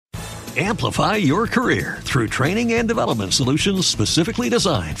Amplify your career through training and development solutions specifically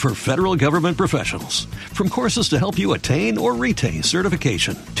designed for federal government professionals. From courses to help you attain or retain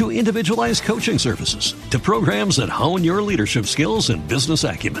certification, to individualized coaching services, to programs that hone your leadership skills and business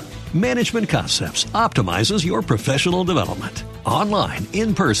acumen, Management Concepts optimizes your professional development. Online,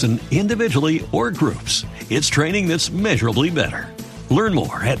 in person, individually, or groups, it's training that's measurably better. Learn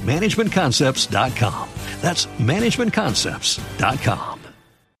more at managementconcepts.com. That's managementconcepts.com.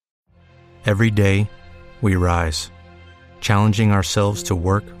 Every day, we rise, challenging ourselves to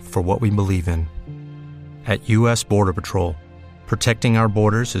work for what we believe in. At U.S. Border Patrol, protecting our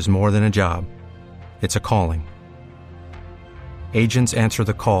borders is more than a job. It's a calling. Agents answer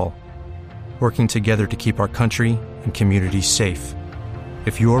the call, working together to keep our country and communities safe.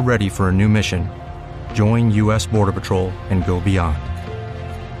 If you're ready for a new mission, join U.S. Border Patrol and go beyond.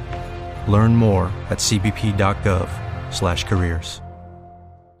 Learn more at cbp.gov/careers.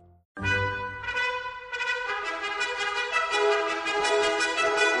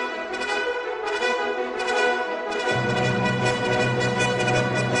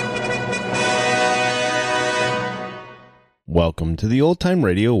 Welcome to the Old Time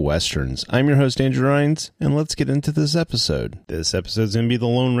Radio Westerns. I'm your host, Andrew Rhynes, and let's get into this episode. This episode is going to be The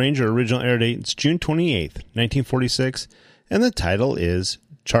Lone Ranger. Original air date is June 28th, 1946, and the title is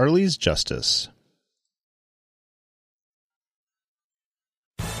Charlie's Justice.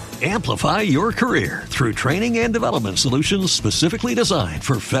 Amplify your career through training and development solutions specifically designed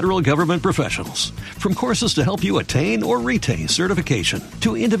for federal government professionals. From courses to help you attain or retain certification,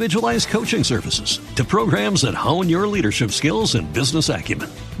 to individualized coaching services, to programs that hone your leadership skills and business acumen,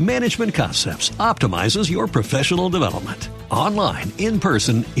 Management Concepts optimizes your professional development. Online, in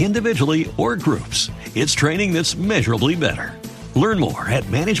person, individually, or groups, it's training that's measurably better. Learn more at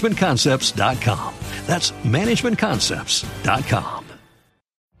managementconcepts.com. That's managementconcepts.com.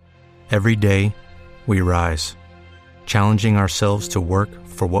 Every day, we rise, challenging ourselves to work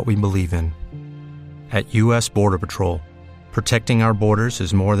for what we believe in. At U.S. Border Patrol, protecting our borders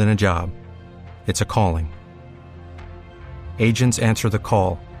is more than a job. It's a calling. Agents answer the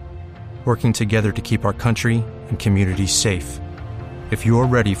call, working together to keep our country and communities safe. If you're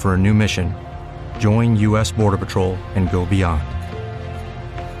ready for a new mission, join U.S. Border Patrol and go beyond.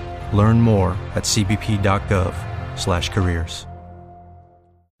 Learn more at cbp.gov/careers.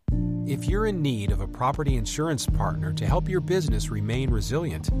 If you're in need of a property insurance partner to help your business remain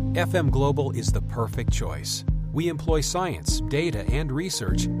resilient, FM Global is the perfect choice. We employ science, data, and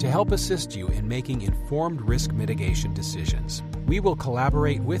research to help assist you in making informed risk mitigation decisions. We will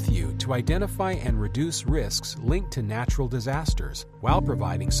collaborate with you to identify and reduce risks linked to natural disasters while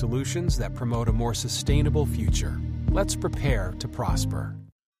providing solutions that promote a more sustainable future. Let's prepare to prosper.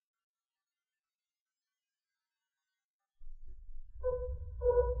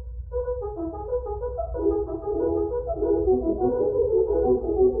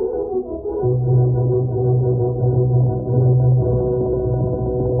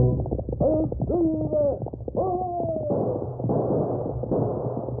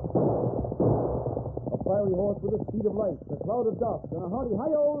 A fiery horse with the speed of light, a cloud of dust, and a hearty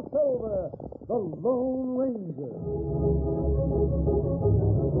hi-yo silver, the Lone Ranger.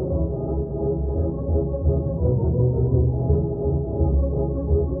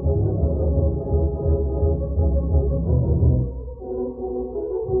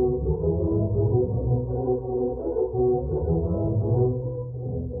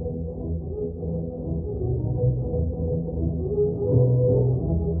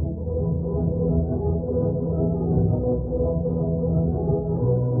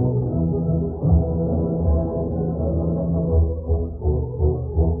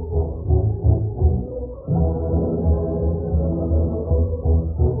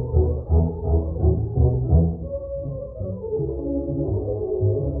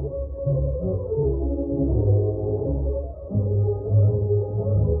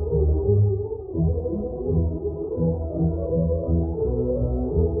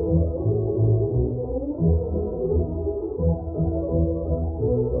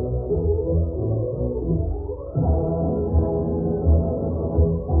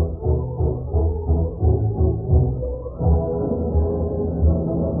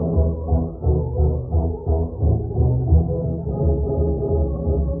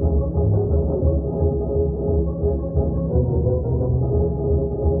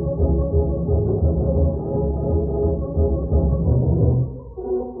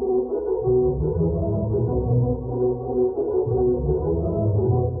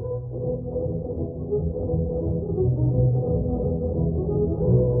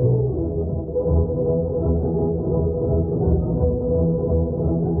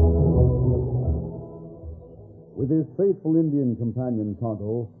 his faithful Indian companion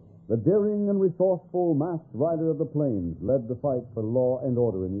Tonto, the daring and resourceful masked rider of the plains led the fight for law and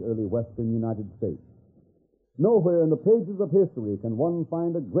order in the early western United States. Nowhere in the pages of history can one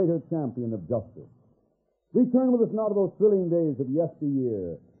find a greater champion of justice. Return with us now to those thrilling days of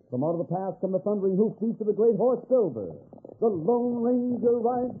yesteryear. From out of the past come the thundering hoofbeats of the great horse Silver. The Lone Ranger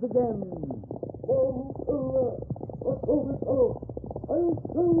rides again. Oh, Silver! Oh, Silver! Oh,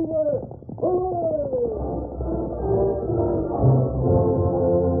 Silver!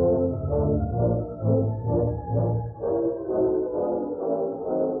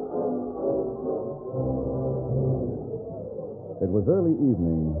 It was early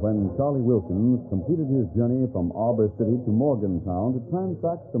evening when Charlie Wilkins completed his journey from Arbor City to Morgantown to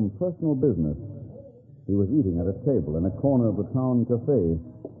transact some personal business. He was eating at a table in a corner of the town cafe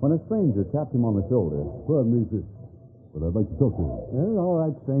when a stranger tapped him on the shoulder. Pardon me, sir, but I'd like to talk to you. All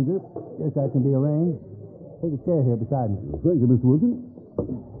right, stranger. Guess that can be arranged. Take a chair here beside me. Thank you, Mr. Wilkins.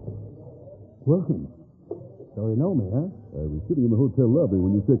 Wilkins? So you know me, huh? I was sitting in the hotel lobby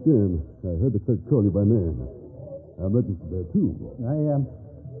when you checked in. I heard the clerk call you by name. I'm registered there, too. I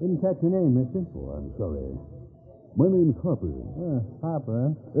didn't catch your name, mister. Oh, I'm sorry. My name's Harper. Harper,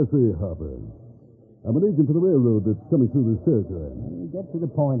 huh? S.A. Harper. I'm an agent for the railroad that's coming through this territory. Get to the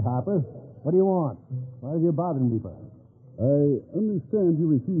point, Harper. What do you want? Why are you bothering me for? I understand you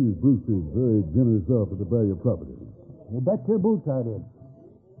refused Brewster's very generous offer to buy your property. You bet your boots I did.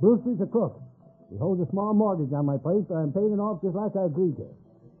 Brewster's a crook. He holds a small mortgage on my place, so I'm paying it off just like I agreed to.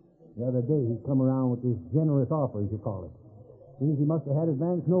 The other day, he come around with this generous offer, as you call it. Seems he must have had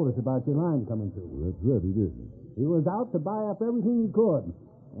advance notice about your line coming through. That's right, he did. He was out to buy up everything he could,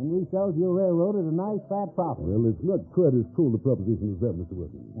 and resell your railroad at a nice fat profit. Well, it's not quite as cold a proposition as that, Mr.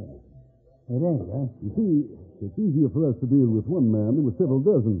 Wilkins. It ain't, huh? You see, it's easier for us to deal with one man than with several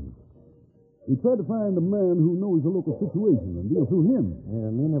dozens. We try to find a man who knows the local situation and deal through him.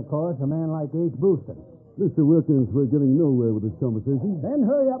 I mean, of course, a man like Ace Brewster. Mr. Wilkins, we're getting nowhere with this conversation. Then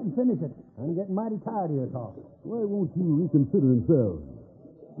hurry up and finish it. I'm getting mighty tired of your talk. Why won't you reconsider himself?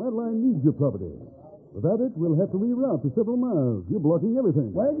 My line needs your property. Without it, we'll have to reroute for several miles. You're blocking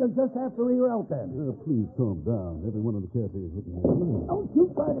everything. Well, you'll just have to reroute then. Please calm down. Everyone in the cafe is looking at you. Don't you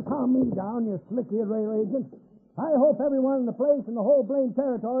try to calm me down, you slick-eared rail agent. I hope everyone in the place and the whole blamed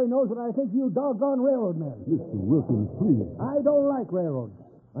territory knows what I think you doggone railroad men. Mr. Wilkins, please. I don't like railroads.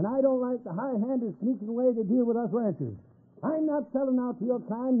 And I don't like the high-handed, sneaking way they deal with us ranchers. I'm not selling out to your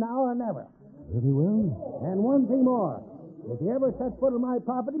kind now or never. Very well. And one thing more. If you ever set foot on my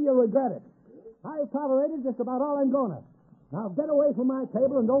property, you'll regret it. I've tolerated just about all I'm gonna. Now get away from my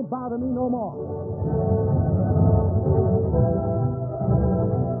table and don't bother me no more.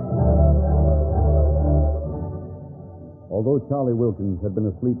 Although Charlie Wilkins had been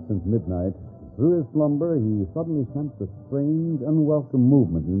asleep since midnight, through his slumber, he suddenly sensed a strange, unwelcome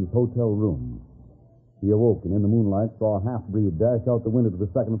movement in his hotel room. He awoke and in the moonlight saw a half-breed dash out the window to the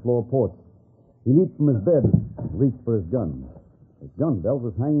second-floor porch. He leaped from his bed and reached for his gun. His gun belt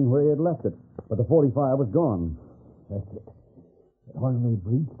was hanging where he had left it, but the .45 was gone. That's it. That ornery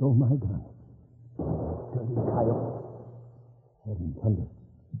breed stole my gun. Dirty coyote. Heaven thunder.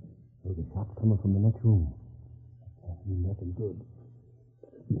 There's a shot coming from the next room. That can't mean nothing good.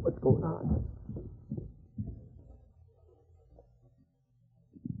 What's going on?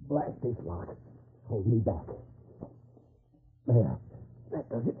 Blast this lock. Hold me back. There. That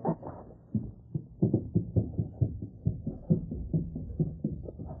does it. That's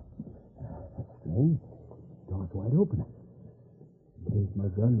strange. Door's wide open. There's my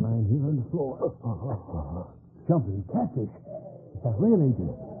gun lying here on the floor. Jumping catfish. It's a rail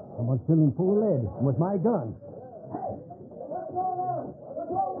agent. Someone's filling full of lead with my gun.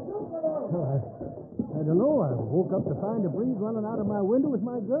 I don't know. I woke up to find a breeze running out of my window with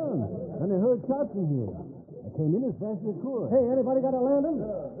my gun. Then I heard shots in here. I came in as fast as I could. Hey, anybody got a lantern?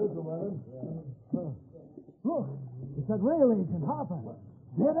 Yeah, there's a lantern. Look, it's that rail agent, Harper.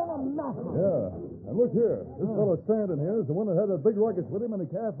 Dead in a mackerel. Yeah, and look here. This fellow standing here is the one that had that big ruckus with him in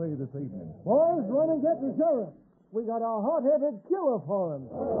the cafe this evening. Boys, run and get the sheriff. We got a hot-headed killer for him.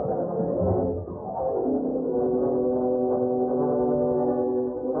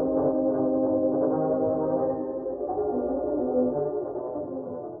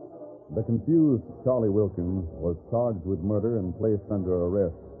 The confused Charlie Wilkins was charged with murder and placed under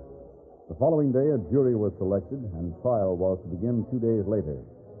arrest. The following day, a jury was selected, and trial was to begin 2 days later.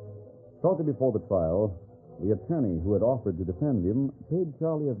 Shortly before the trial, the attorney who had offered to defend him paid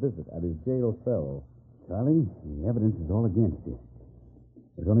Charlie a visit at his jail cell. Charlie, the evidence is all against you.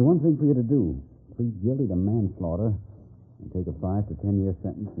 There's only one thing for you to do. Plead guilty to manslaughter and take a 5 to 10 year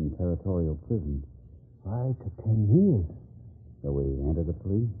sentence in territorial prison. 5 to 10 years. Shall we enter the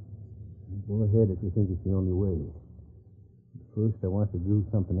plea? Go ahead if you think it's the only way. First, I want you to do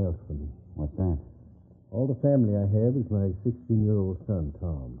something else for me. What's that? All the family I have is my 16-year-old son,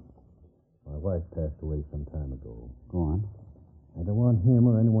 Tom. My wife passed away some time ago. Go on. I don't want him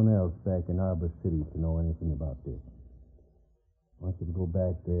or anyone else back in Arbor City to know anything about this. I want you to go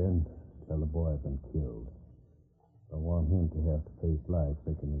back there and tell the boy I've been killed. I want him to have to face life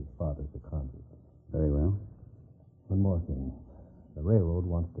thinking his father's a convict. Very well. One more thing. The railroad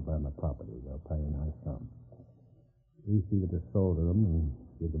wants to buy my property. They'll pay a nice sum. Please see that it's sold to them and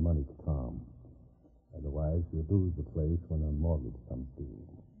give the money to Tom. Otherwise, you'll lose the place when a mortgage comes due.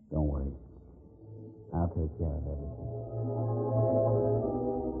 Don't worry. I'll take care of everything.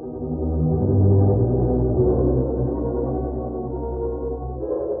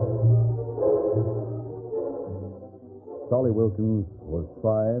 Charlie Wilkins was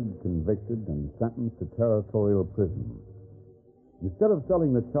tried, convicted, and sentenced to territorial prison. Instead of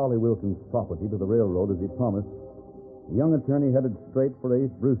selling the Charlie Wilkins property to the railroad as he promised, the young attorney headed straight for Ace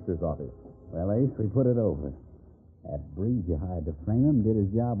Brewster's office. Well, Ace, we put it over. That breed you hired to frame him did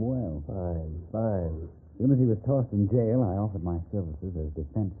his job well. Fine. As soon as he was tossed in jail, I offered my services as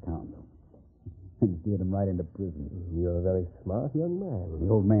defense counsel. And steered him right into prison. You're a very smart young man. The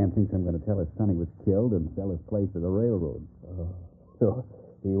old man thinks I'm going to tell his son he was killed and sell his place to the railroad. So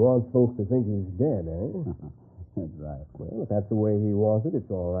he wants folks to think he's dead, eh? That's right. Well, if that's the way he wants it, it's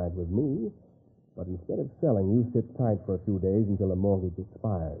all right with me. But instead of selling, you sit tight for a few days until the mortgage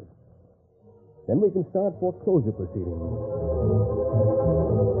expires. Then we can start foreclosure proceedings.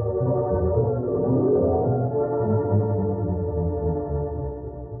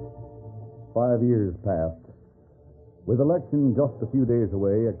 5 years passed. With election just a few days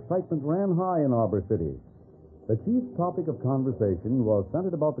away, excitement ran high in Arbor City. The chief topic of conversation was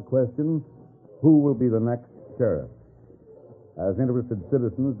centered about the question, who will be the next sheriff? As interested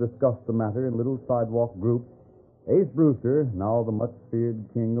citizens discussed the matter in little sidewalk groups, Ace Brewster, now the much-feared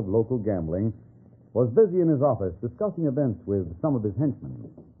king of local gambling, was busy in his office discussing events with some of his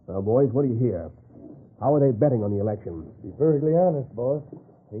henchmen. Well, boys, what do you hear? How are they betting on the election? Be perfectly honest, boss.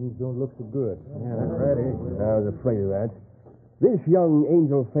 Things don't look so good. Yeah, that's right. I was afraid of that. This young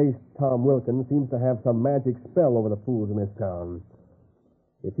angel-faced Tom Wilkins seems to have some magic spell over the fools in this town.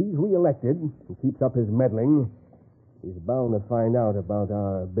 If he's reelected and keeps up his meddling, he's bound to find out about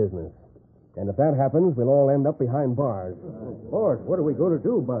our business. And if that happens, we'll all end up behind bars. Boss, what are we going to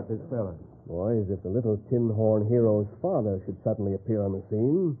do about this fella? Boys, if the little tin horn hero's father should suddenly appear on the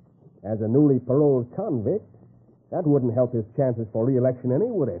scene as a newly paroled convict, that wouldn't help his chances for re-election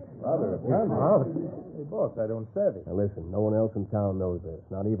any, would it? Father, Hey, boss, I don't savvy. Now, listen, no one else in town knows this,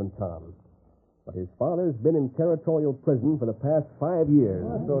 not even Tom. But his father's been in territorial prison for the past 5 years.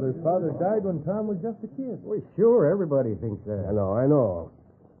 I thought his father died when Tom was just a kid. Well, sure, everybody thinks that. I know.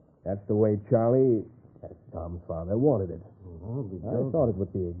 That's the way Charlie, that's Tom's father, wanted it. I thought it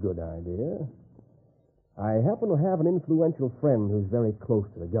would be a good idea. I happen to have an influential friend who's very close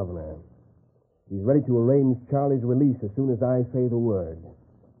to the governor. He's ready to arrange Charlie's release as soon as I say the word.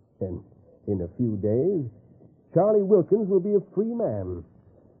 And in a few days, Charlie Wilkins will be a free man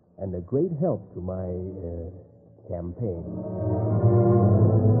and a great help to my campaign.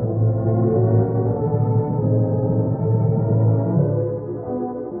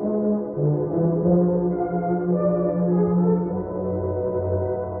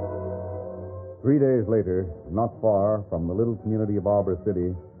 Three days later, not far from the little community of Arbor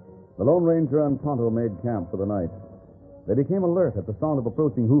City, the Lone Ranger and Tonto made camp for the night. They became alert at the sound of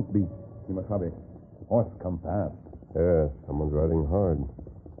approaching hoofbeats. Kimasabi, the horse come fast. Yeah, someone's riding hard.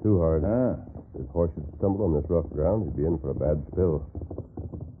 Too hard. If his horse should stumble on this rough ground, he'd be in for a bad spill.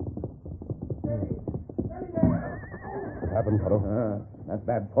 What happened, Tonto? That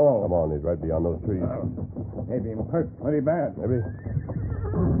bad fall. Come on, he's right beyond those trees. Maybe him hurt plenty bad. Maybe.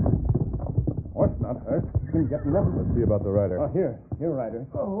 Horse not hurt. Been getting up. Let's see about the rider. Here, rider.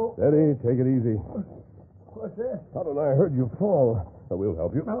 Oh. Steady, take it easy. What's that? Tonto and I heard you fall. So we'll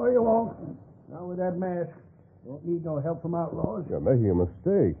help you. No, you won't. Not with that mask. Don't need no help from outlaws. You're making a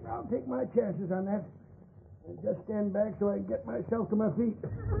mistake. I'll take my chances on that. And just stand back so I can get myself to my feet.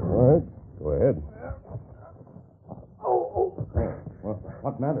 All right, go ahead.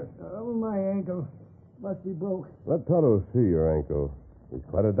 What matter? My ankle. Must be broke. Let Tonto see your ankle. He's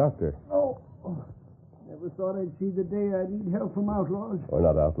quite a doctor. Never thought I'd see the day I'd need help from outlaws. We're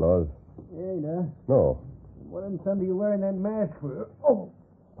not outlaws. Ain't, huh? No. What in thunder you wearing that mask for?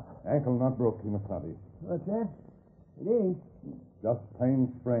 Ankle not broke, Kimasabi. What's that? It ain't. Just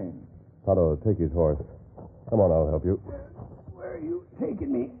plain sprained. Tonto, take his horse. Come on, I'll help you. Where are you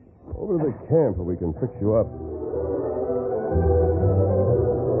taking me? Over over to the camp where we can fix you up.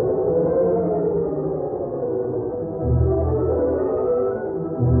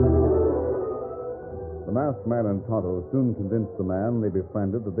 The masked man and Tonto soon convinced the man they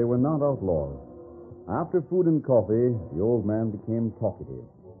befriended that they were not outlaws. After food and coffee, the old man became talkative.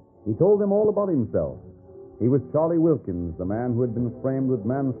 He told them all about himself. He was Charlie Wilkins, the man who had been framed with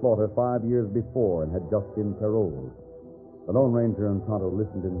manslaughter 5 years before and had just been paroled. The Lone Ranger and Tonto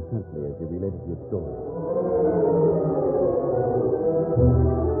listened intently as he related his story.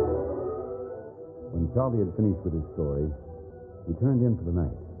 When Charlie had finished with his story, he turned in for the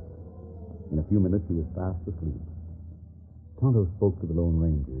night. In a few minutes, he was fast asleep. Tonto spoke to the Lone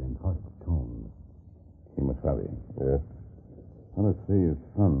Ranger in hushed tones. Kimasabi. Yes? I want to see his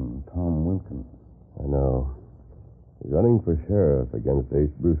son, Tom Wilkins. I know. He's running for sheriff against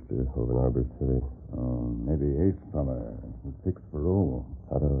Ace Brewster over in Arbor City. Oh, maybe Ace fella who fixed parole.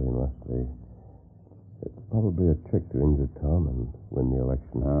 Otto, he must be. It's probably a trick to injure Tom and win the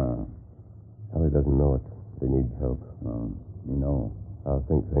election. Charlie doesn't know it, but he needs help. You know. I'll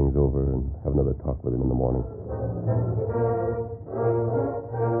think things over and have another talk with him in the morning.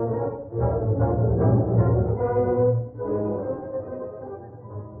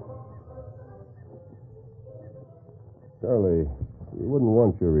 Charlie, you wouldn't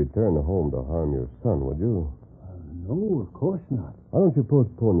want your return home to harm your son, would you? No, of course not. Why don't you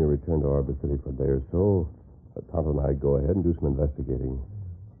postpone your return to Arbor City for a day or so? Let Tonto and I go ahead and do some investigating.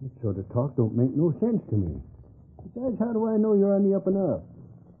 This sort of talk don't make no sense to me. Besides, how do I know you're on the up and up?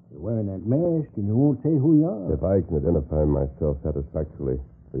 You're wearing that mask and you won't say who you are. If I can identify myself satisfactorily,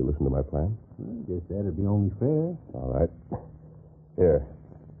 will you listen to my plan? I guess that'd be only fair. All right. Here.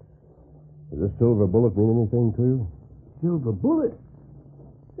 Does this silver bullet mean anything to you? Silver bullet?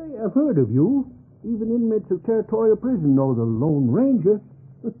 Say, I've heard of you. Even inmates of Territorial Prison know the Lone Ranger.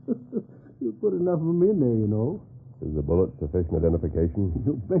 You put enough of them in there, you know. Is the bullet sufficient identification?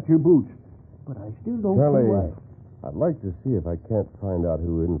 You bet your boots. But I still don't Charlie, see why. I'd like to see if I can't find out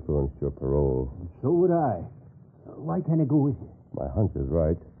who influenced your parole. So would I. Why can't I go with you? My hunch is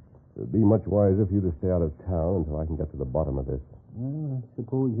right. It would be much wiser for you to stay out of town until I can get to the bottom of this. Well, I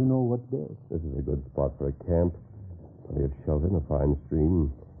suppose you know what's best. This is a good spot for a camp. Plenty of shelter and a fine stream.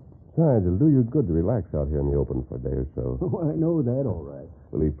 Besides, it'll do you good to relax out here in the open for a day or so. Oh, I know that all right.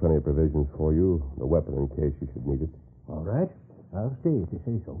 We'll leave plenty of provisions for you, a weapon in case you should need it. All right. I'll stay if you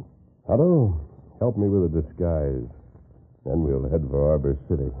say so. Otto, help me with a disguise. Then we'll head for Arbor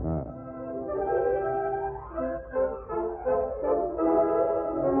City.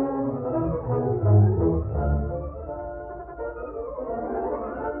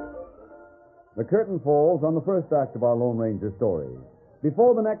 The curtain falls on the first act of our Lone Ranger story.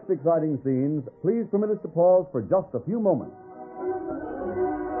 Before the next exciting scenes, please permit us to pause for just a few moments.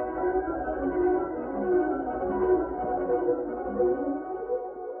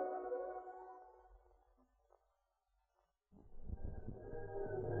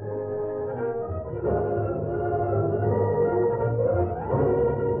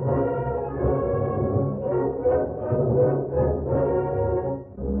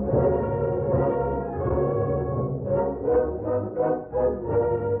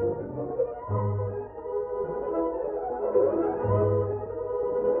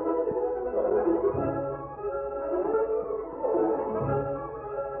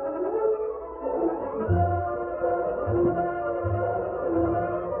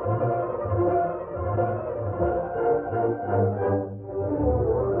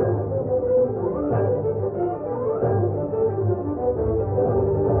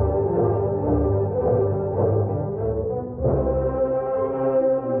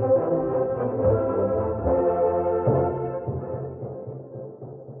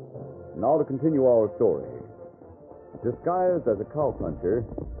 Now to continue our story. Disguised as a cowpuncher,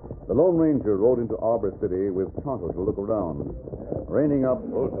 the Lone Ranger rode into Arbor City with Tonto to look around. Reining up,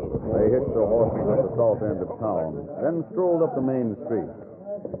 they hitched their horses at the south end of town, then strolled up the main street.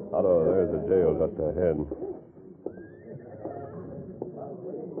 Otto, there's the jail just ahead.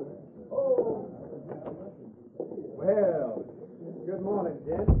 Well, good morning,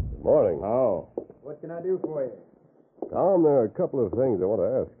 Jim. Good morning. How? What can I do for you? Tom, there are a couple of things I want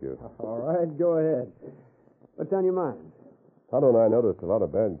to ask you. All right, go ahead. What's on your mind? Otto and I noticed a lot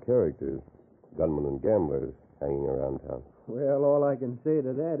of bad characters, gunmen and gamblers, hanging around town. Well, all I can say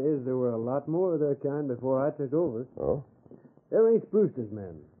to that is there were a lot more of their kind before I took over. Oh? They're Ace Brewster's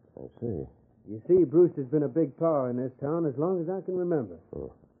men. I see. You see, Brewster's been a big power in this town as long as I can remember.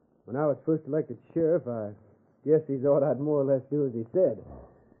 Oh. When I was first elected sheriff, I guess he thought I'd more or less do as he said.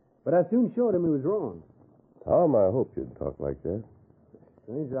 But I soon showed him he was wrong. Tom, I hope you'd talk like that.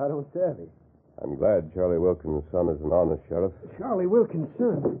 Stranger, I don't savvy. I'm glad Charlie Wilkins' son is an honest sheriff. Charlie Wilkins'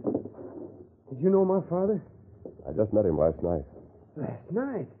 son? Did you know my father? I just met him last night. Last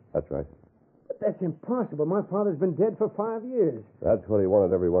night? That's right. But that's impossible. My father's been dead for 5 years. That's what he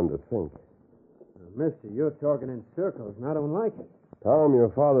wanted everyone to think. Mister, you're talking in circles, and I don't like it. Tom, your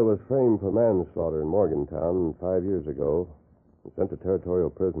father was framed for manslaughter in Morgantown 5 years ago and sent to territorial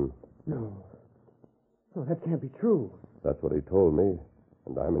prison. No. No, that can't be true. That's what he told me,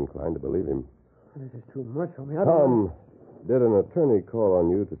 and I'm inclined to believe him. This is too much for me. Tom, did an attorney call on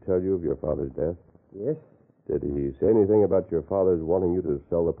you to tell you of your father's death? Yes. Did he say anything about your father's wanting you to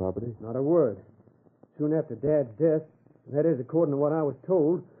sell the property? Not a word. Soon after Dad's death, that is, according to what I was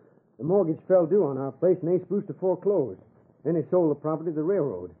told, the mortgage fell due on our place, and Ace Brewster foreclosed. Then he sold the property to the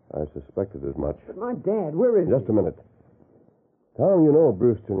railroad. I suspected as much. But my dad, where is he? Just a minute. Tom, you know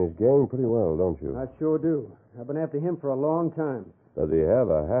Brewster and his gang pretty well, don't you? I sure do. I've been after him for a long time. Does he have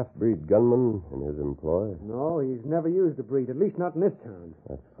a half-breed gunman in his employ? No, he's never used a breed, at least not in this town.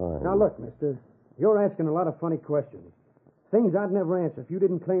 That's fine. Now, look, mister, you're asking a lot of funny questions. Things I'd never answer if you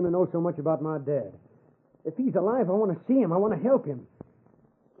didn't claim to know so much about my dad. If he's alive, I want to see him. I want to help him.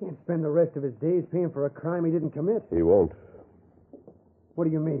 Can't spend the rest of his days paying for a crime he didn't commit. He won't. What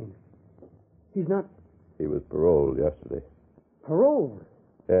do you mean? He's not... He was paroled yesterday. Paroled?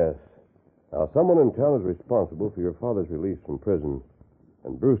 Yes. Now, someone in town is responsible for your father's release from prison.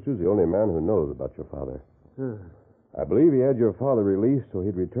 And Brewster's the only man who knows about your father. I believe he had your father released so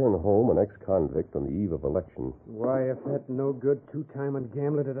he'd return home an ex-convict on the eve of election. Why, if that no good two-timing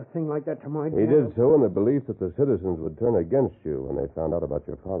gambler did a thing like that to my dad... He did so in the belief that the citizens would turn against you when they found out about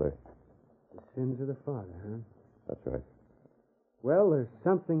your father. The sins of the father, huh? That's right. Well, there's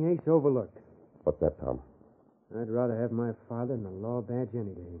something Ace overlooked. What's that, Tom? I'd rather have my father than a law badge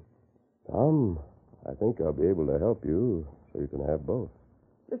any day. Tom, I think I'll be able to help you so you can have both.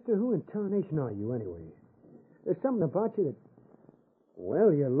 Mister, who in tarnation are you, anyway? There's something about you that...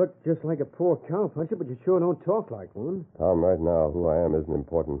 Well, you look just like a poor cowpuncher, but you sure don't talk like one. Tom, right now, who I am isn't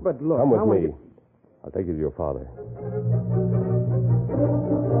important. But look... Come with me. I'll take you to your father.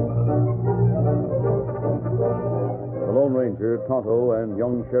 The Lone Ranger, Tonto, and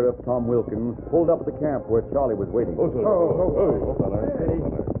young Sheriff Tom Wilkins pulled up at the camp where Charlie was waiting.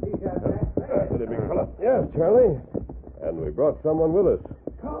 Yes, Charlie. And we brought someone with us.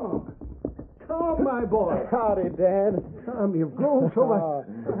 Tom, my boy. Howdy, Dad. Tom, you've grown so much.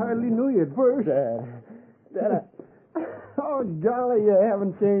 I hardly knew you at first. Dad, oh, golly, you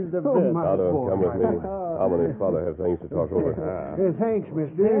haven't changed a bit. Oh, my Tonto, boy. come with me. Tom and his father have things to talk over. Thanks,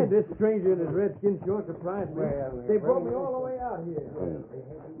 mister. Dad, this stranger and his redskin sure surprised me. They brought me all the way out here.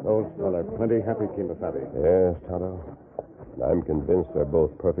 Those fellas plenty happy, Kimasabi. Yes, Tonto. I'm convinced they're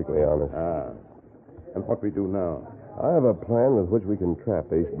both perfectly honest. And what we do now? I have a plan with which we can trap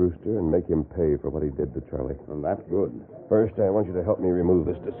Ace Brewster and make him pay for what he did to Charlie. Well, that's good. First, I want you to help me remove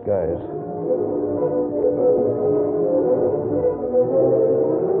this disguise.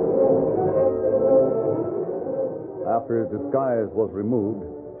 After his disguise was removed,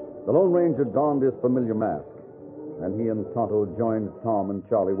 the Lone Ranger donned his familiar mask, and he and Tonto joined Tom and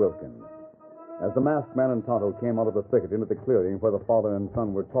Charlie Wilkins. As the masked man and Tonto came out of the thicket into the clearing where the father and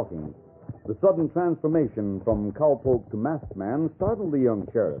son were talking, the sudden transformation from cowpoke to masked man startled the young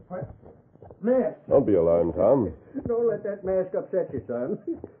sheriff. Mask. Don't be alarmed, Tom. Don't let that mask upset you, son.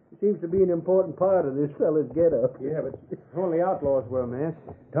 It seems to be an important part of this fella's get-up. Yeah, but only outlaws wear masks.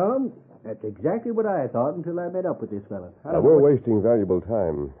 Tom, that's exactly what I thought until I met up with this fella. We're wasting valuable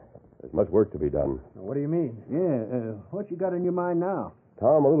time. There's much work to be done. What do you mean? Yeah, what you got on your mind now?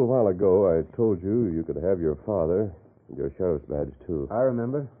 Tom, a little while ago, I told you you could have your father and your sheriff's badge, too. I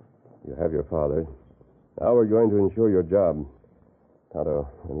remember. You have your father. Now we're going to insure your job. Tonto,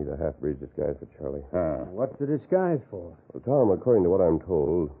 I need a half-breed disguise for Charlie. What's the disguise for? Well, Tom, according to what I'm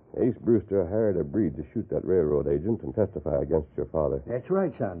told, Ace Brewster hired a breed to shoot that railroad agent and testify against your father. That's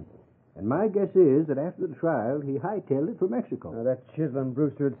right, son. And my guess is that after the trial, he hightailed it for Mexico. Now, that chiseling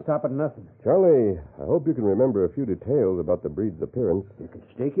Brewster would stop at nothing. Charlie, I hope you can remember a few details about the breed's appearance. You can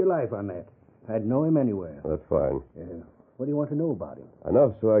stake your life on that. I'd know him anywhere. That's fine. What do you want to know about him?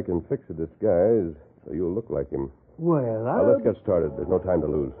 Enough so I can fix a disguise so you'll look like him. Well, Now, let's get started. There's no time to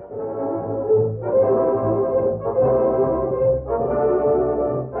lose.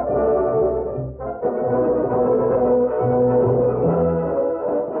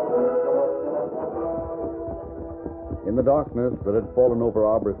 In the darkness that had fallen over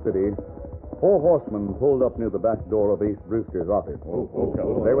Arbor City, 4 horsemen pulled up near the back door of Ace Brewster's office.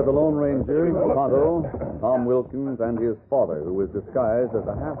 They were the Lone Ranger, Tonto, Tom Wilkins, and his father, who was disguised as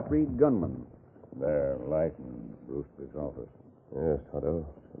a half-breed gunman. They're lighting Brewster's office. Yes, Tonto.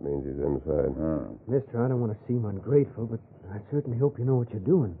 It means he's inside. Mister, I don't want to seem ungrateful, but I certainly hope you know what you're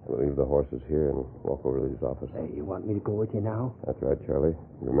doing. We'll leave the horses here and walk over to his office. Hey, you want me to go with you now? That's right, Charlie.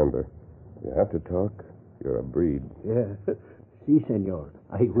 Remember, you have to talk. You're a breed. Yeah. Si, senor.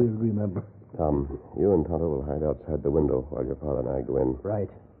 I will remember. Tom, you and Tonto will hide outside the window while your father and I go in. Right.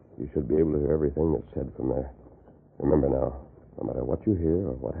 You should be able to hear everything that's said from there. Remember now, no matter what you hear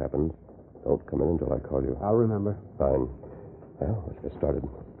or what happens, don't come in until I call you. I'll remember. Fine. Well, let's get started.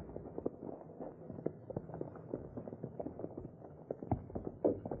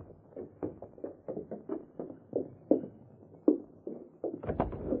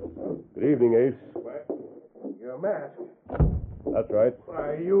 Good evening, Ace. What? You're masked. That's right.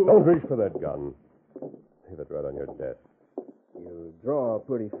 Why, you... Don't reach for that gun. Leave it right on your desk. You draw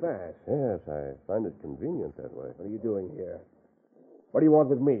pretty fast. Yes, I find it convenient that way. What are you doing here? What do you want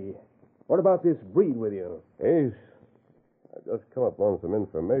with me? What about this breed with you? Ace, I've just come upon some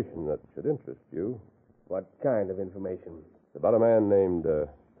information that should interest you. What kind of information? It's about a man named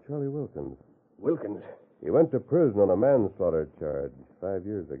Charlie Wilkins. Wilkins? He went to prison on a manslaughter charge 5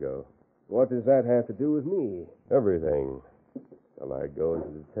 years ago. What does that have to do with me? Everything. Shall I go into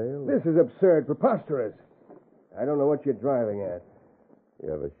detail? This is absurd, preposterous. I don't know what you're driving at. You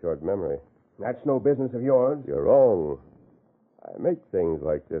have a short memory. That's no business of yours. You're wrong. I make things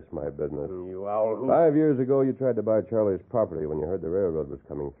like this my business. You owl who... 5 years ago, you tried to buy Charlie's property when you heard the railroad was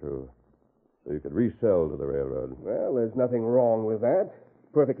coming through, so you could resell to the railroad. Well, there's nothing wrong with that.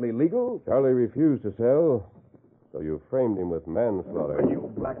 Perfectly legal. Charlie refused to sell, so you framed him with manslaughter. You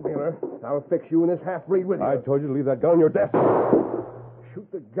blackmailer. I'll fix you and this half-breed with you. I told you to leave that gun on your desk.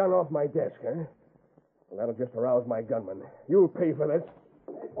 Shoot the gun off my desk, huh? Well, that'll just arouse my gunman. You'll pay for this.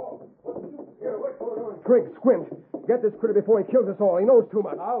 Hey, Paul. What's going on? Shrink, squint. Get this critter before he kills us all. He knows too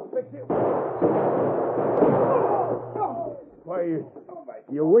much. I'll fix it. Why,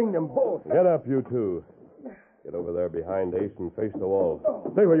 you winged them both. Get up, you two. Get over there behind Ace and face the wall.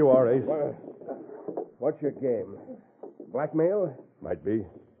 Stay where you are, Ace. What's your game? Blackmail? Might be.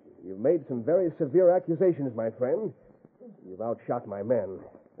 You've made some very severe accusations, my friend. You've outshot my men.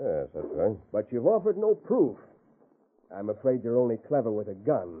 Yes, that's right. But you've offered no proof. I'm afraid you're only clever with a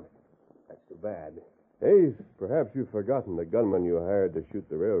gun. That's too bad. Ace, perhaps you've forgotten the gunman you hired to shoot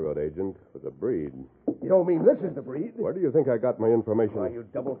the railroad agent was a breed. You don't mean this is the breed? Where do you think I got my information? Why, you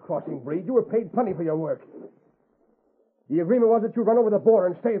double-crossing breed. You were paid plenty for your work. The agreement was that you'd run over the border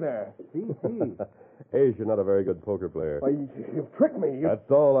and stay there. Ace, you're not a very good poker player. Why, you've tricked me.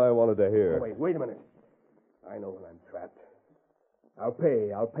 That's all I wanted to hear. Oh, wait a minute. I know when I'm trapped. I'll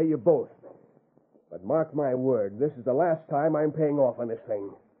pay you both. But mark my word, this is the last time I'm paying off on this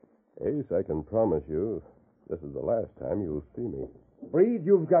thing. Ace, I can promise you, this is the last time you'll see me. Breed,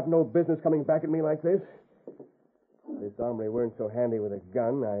 you've got no business coming back at me like this. If this hombre weren't so handy with a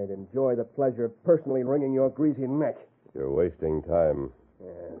gun, I'd enjoy the pleasure of personally wringing your greasy neck. You're wasting time.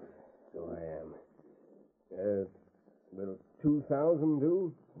 Yes, so I am. Will 2,000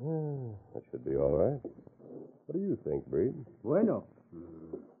 do? That should be all right. What do you think, Breed? Bueno.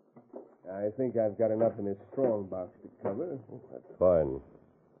 I think I've got enough in this strong box to cover. That's fine.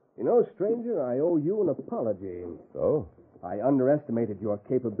 You know, stranger, I owe you an apology. So? I underestimated your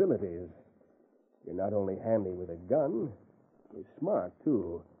capabilities. You're not only handy with a gun, you're smart,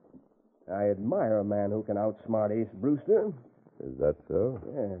 too. I admire a man who can outsmart Ace Brewster. Is that so?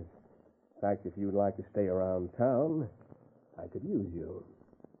 Yes. In fact, if you'd like to stay around town, I could use you.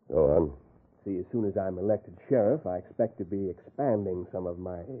 Go on. See, as soon as I'm elected sheriff, I expect to be expanding some of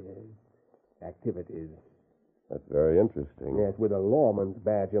my activities. That's very interesting. Yes, with a lawman's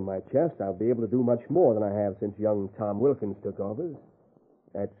badge on my chest, I'll be able to do much more than I have since young Tom Wilkins took office.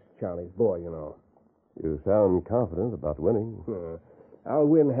 That's Charlie's boy, you know. You sound confident about winning. I'll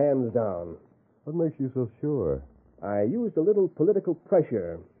win hands down. What makes you so sure? I used a little political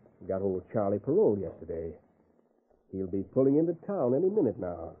pressure. Got old Charlie paroled yesterday. He'll be pulling into town any minute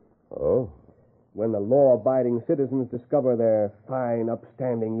now. Oh? When the law-abiding citizens discover their fine,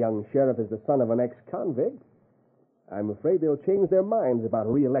 upstanding young sheriff is the son of an ex-convict, I'm afraid they'll change their minds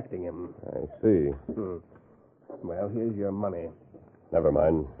about re-electing him. I see. Well, here's your money. Never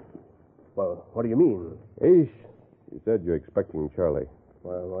mind. Well, what do you mean? Ace, you said you're expecting Charlie.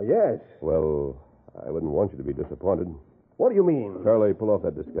 Well, yes. Well, I wouldn't want you to be disappointed. What do you mean? Charlie, pull off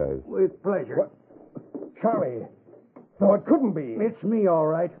that disguise. With pleasure. What? Charlie. No, it couldn't be. It's me, all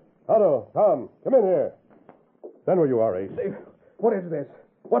right. Otto, Tom, come in here. Stand where you are, Ace. What is this?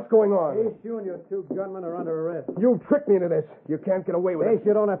 What's going on? Ace, you and your two gunmen are under arrest. You tricked me into this. You can't get away with Ace, it.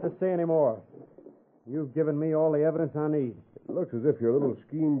 you don't have to say any more. You've given me all the evidence I need. It looks as if your little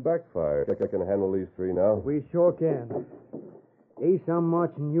scheme backfired. Think I can handle these three now? We sure can. Ace, I'm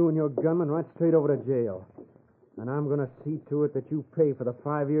marching you and your gunman right straight over to jail. And I'm going to see to it that you pay for the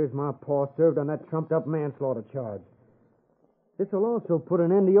 5 years my pa served on that trumped-up manslaughter charge. This will also put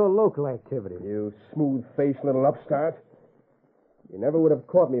an end to your local activity. You smooth-faced little upstart. You never would have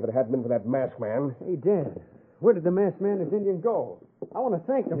caught me if it hadn't been for that masked man. Hey, Dad, where did the masked man and his Indian go? I want to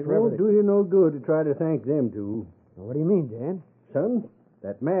thank them It for won't everything. do you no good to try to thank them two. What do you mean, Dad? Son,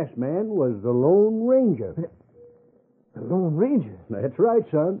 that masked man was the Lone Ranger. The Lone Ranger? That's right,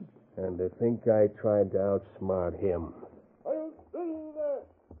 son. And to think I tried to outsmart him.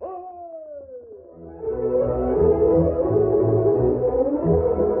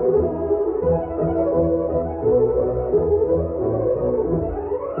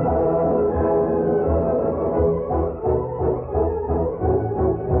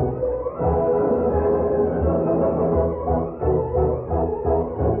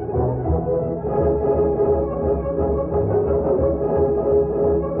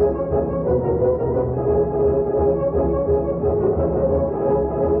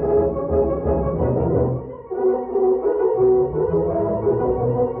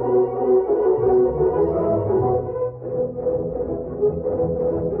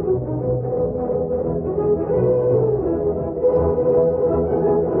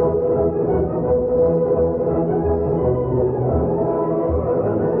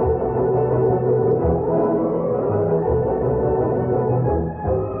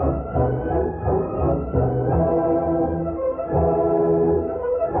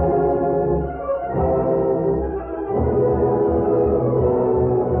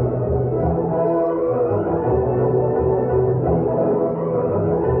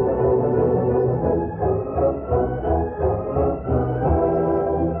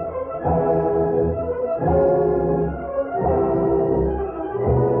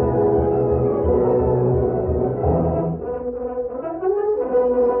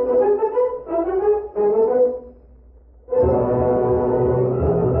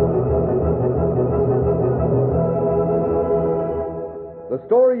 The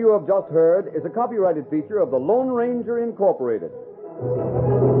story you have just heard is a copyrighted feature of the Lone Ranger Incorporated.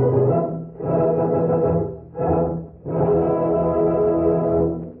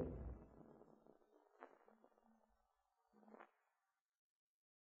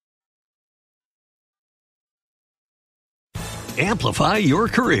 Amplify your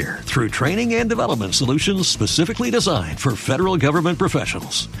career through training and development solutions specifically designed for federal government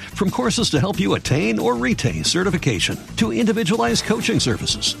professionals. From courses to help you attain or retain certification, to individualized coaching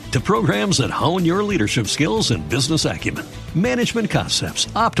services, to programs that hone your leadership skills and business acumen, Management Concepts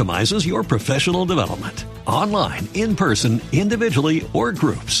optimizes your professional development. Online, in person, individually, or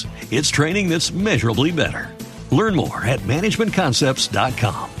groups, it's training that's measurably better. Learn more at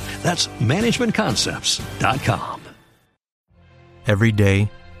managementconcepts.com. That's managementconcepts.com. Every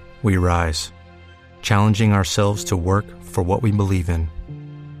day, we rise, challenging ourselves to work for what we believe in.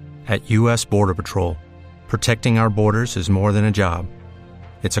 At U.S. Border Patrol, protecting our borders is more than a job.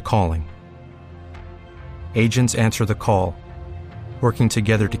 It's a calling. Agents answer the call, working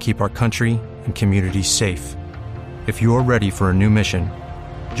together to keep our country and communities safe. If you're ready for a new mission,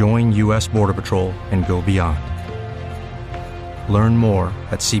 join U.S. Border Patrol and go beyond. Learn more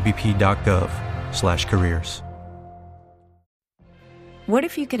at cbp.gov/careers. What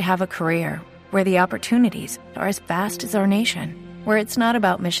if you could have a career where the opportunities are as vast as our nation, where it's not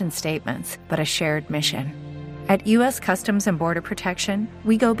about mission statements, but a shared mission? At U.S. Customs and Border Protection,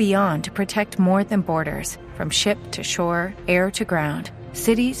 we go beyond to protect more than borders. From ship to shore, air to ground,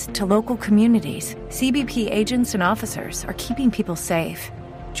 cities to local communities, CBP agents and officers are keeping people safe.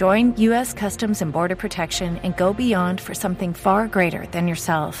 Join U.S. Customs and Border Protection and go beyond for something far greater than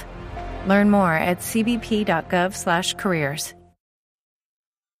yourself. Learn more at cbp.gov/careers.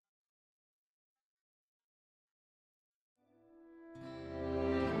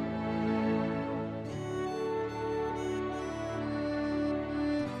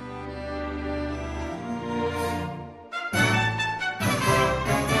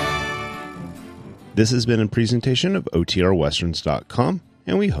 This has been a presentation of OTRWesterns.com,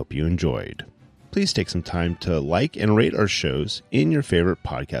 and we hope you enjoyed. Please take some time to like and rate our shows in your favorite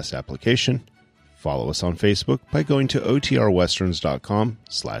podcast application. Follow us on Facebook by going to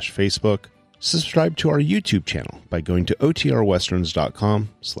OTRWesterns.com/Facebook. Subscribe to our YouTube channel by going to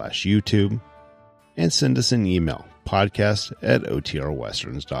OTRWesterns.com/YouTube. And send us an email,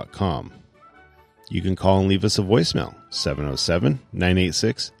 podcast@OTRWesterns.com. You can call and leave us a voicemail,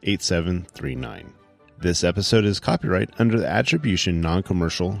 707-986-8739. This episode is copyright under the Attribution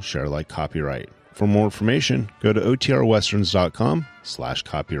Non-Commercial Share-alike copyright. For more information, go to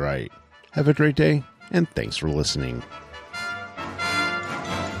OTRWesterns.com/copyright. Have a great day, and thanks for listening.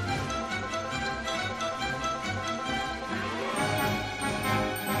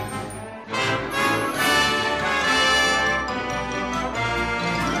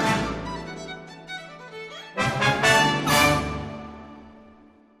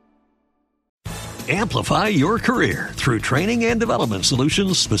 Amplify your career through training and development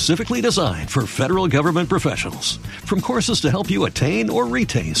solutions specifically designed for federal government professionals. From courses to help you attain or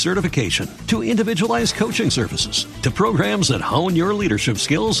retain certification, to individualized coaching services, to programs that hone your leadership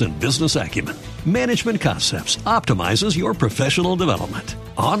skills and business acumen, Management Concepts optimizes your professional development.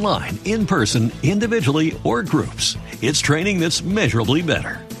 Online, in person, individually, or groups, it's training that's measurably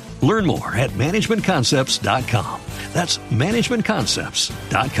better. Learn more at managementconcepts.com. That's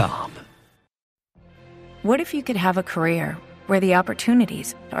managementconcepts.com. What if you could have a career where the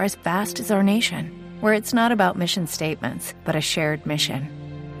opportunities are as vast as our nation, where it's not about mission statements, but a shared mission?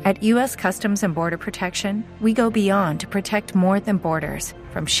 At U.S. Customs and Border Protection, we go beyond to protect more than borders.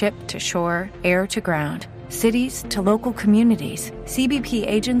 From ship to shore, air to ground, cities to local communities, CBP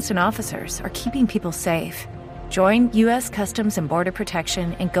agents and officers are keeping people safe. Join U.S. Customs and Border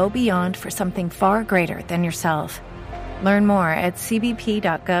Protection and go beyond for something far greater than yourself. Learn more at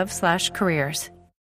cbp.gov/careers.